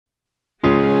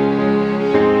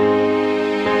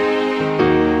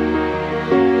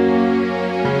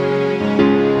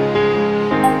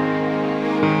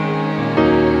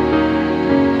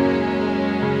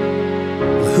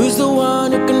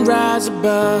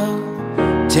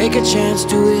love. Take a chance,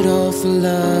 do it all for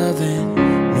love and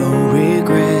no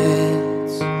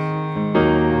regrets.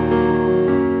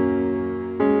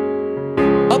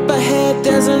 Up ahead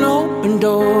there's an open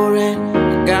door and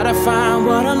I gotta find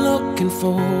what I'm looking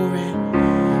for,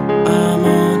 and I'm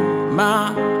on my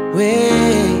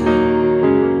way.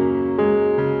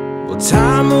 Well,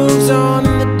 time moves on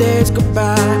and the days go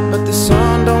by, but the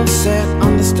sun don't set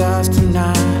on the stars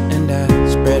tonight, and I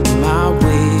spread my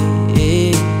wings.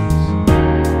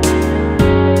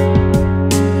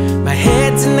 My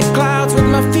head's in the clouds with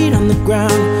my feet on the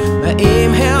ground, my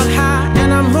aim held high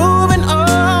and I'm moving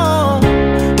on.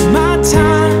 My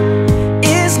time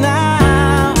is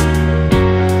now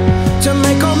to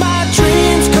make all my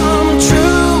dreams come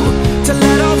true, to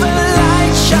let all the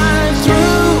light shine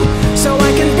through, so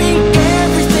I can be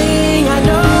everything I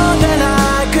know that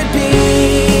I could be,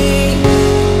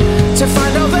 to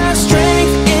find all the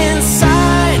strength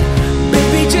inside.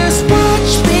 Baby, just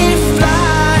watch me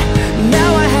fly.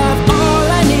 Now I have all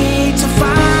I need to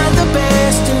find the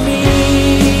best in me.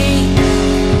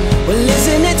 Well,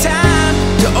 isn't it time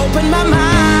to open my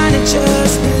mind and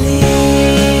just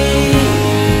believe?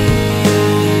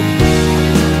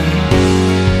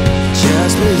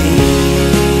 Just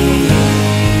believe.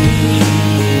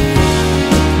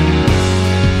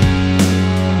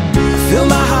 I feel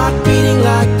my heart beating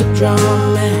like a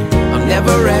drum, and I'll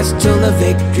never rest till the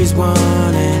victory's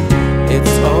won, and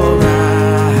it's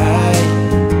alright.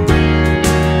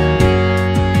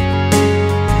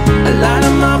 I light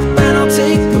 'em up and I'll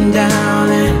take 'em down,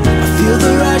 and I feel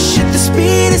the rush at the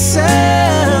speed of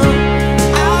sound.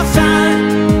 I'll find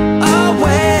a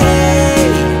way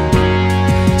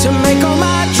to make all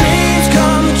my dreams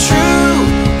come true,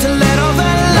 to let all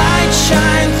the light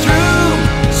shine through,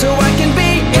 so I can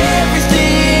be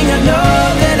everything I know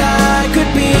that I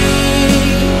could be,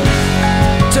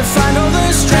 to find all the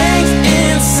strength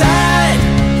inside.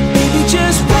 Baby,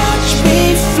 just watch me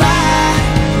fly.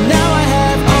 Now I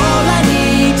have all I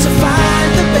need to find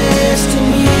the best in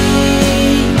me.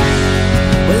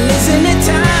 Well, isn't it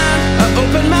time I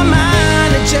open my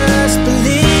mind and just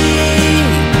believe?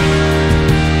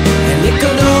 And it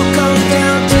could all come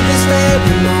down to this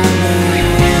very moment.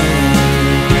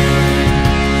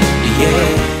 Yeah.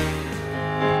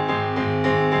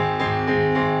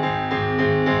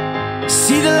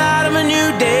 See the light of a new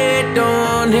day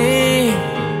dawning,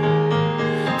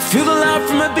 feel the love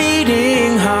from a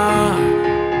beating heart,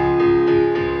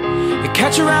 and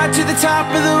catch a ride to the top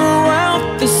of the world.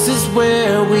 This is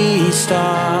where we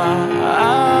start.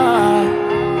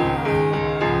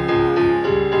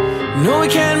 No, we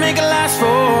can't make it last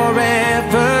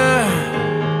forever.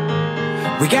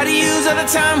 We gotta use all the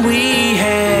time we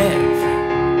have,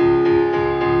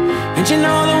 and you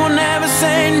know that we'll never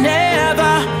say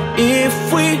never if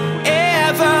we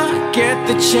ever get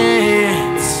the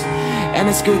chance. And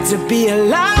it's good to be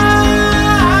alive.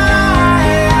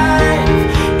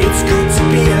 It's good to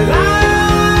be alive.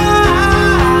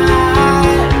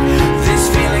 This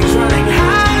feeling's running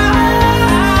high.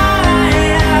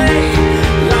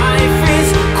 Life is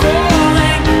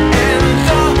calling and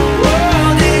the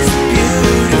world is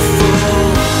beautiful.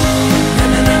 Na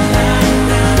na na na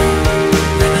na.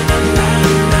 Na na na na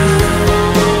na.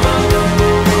 Na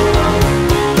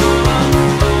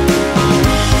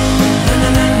na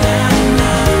na na na. Na na na na na.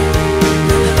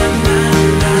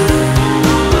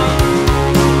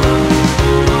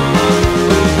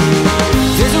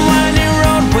 There's a winding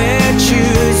road we're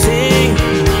choosing,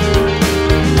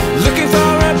 looking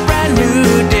for a brand new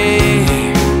day.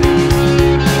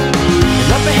 And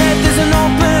up ahead there's an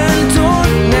open door,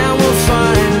 now we'll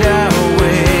find our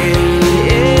way.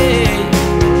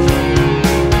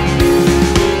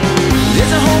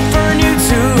 There's a hope for a new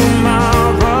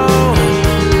tomorrow.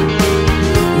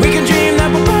 We can dream that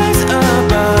we'll rise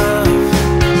above.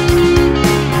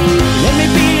 Let me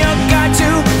be your guide to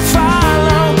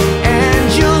follow, and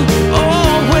you'll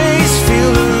always feel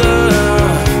the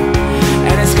love.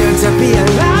 And it's good to be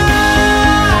alive.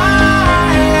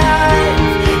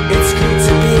 It's good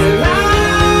to be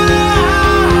alive.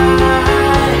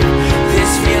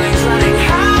 This feeling's running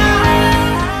high.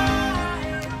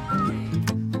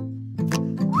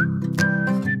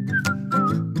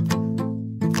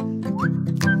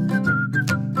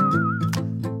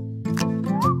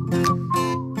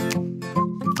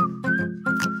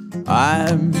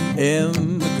 I'm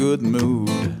in a good mood.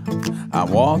 I'm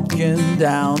walking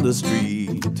down the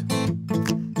street.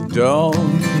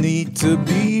 Don't need to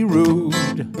be rude.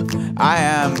 I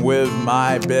am with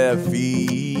my bare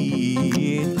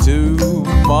feet.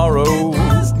 Tomorrow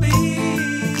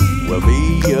will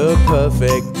be a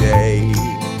perfect day.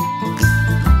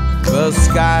 The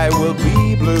sky will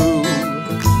be blue,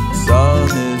 sun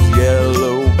is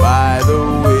yellow by the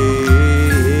way.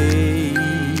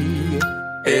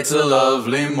 It's a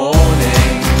lovely morning.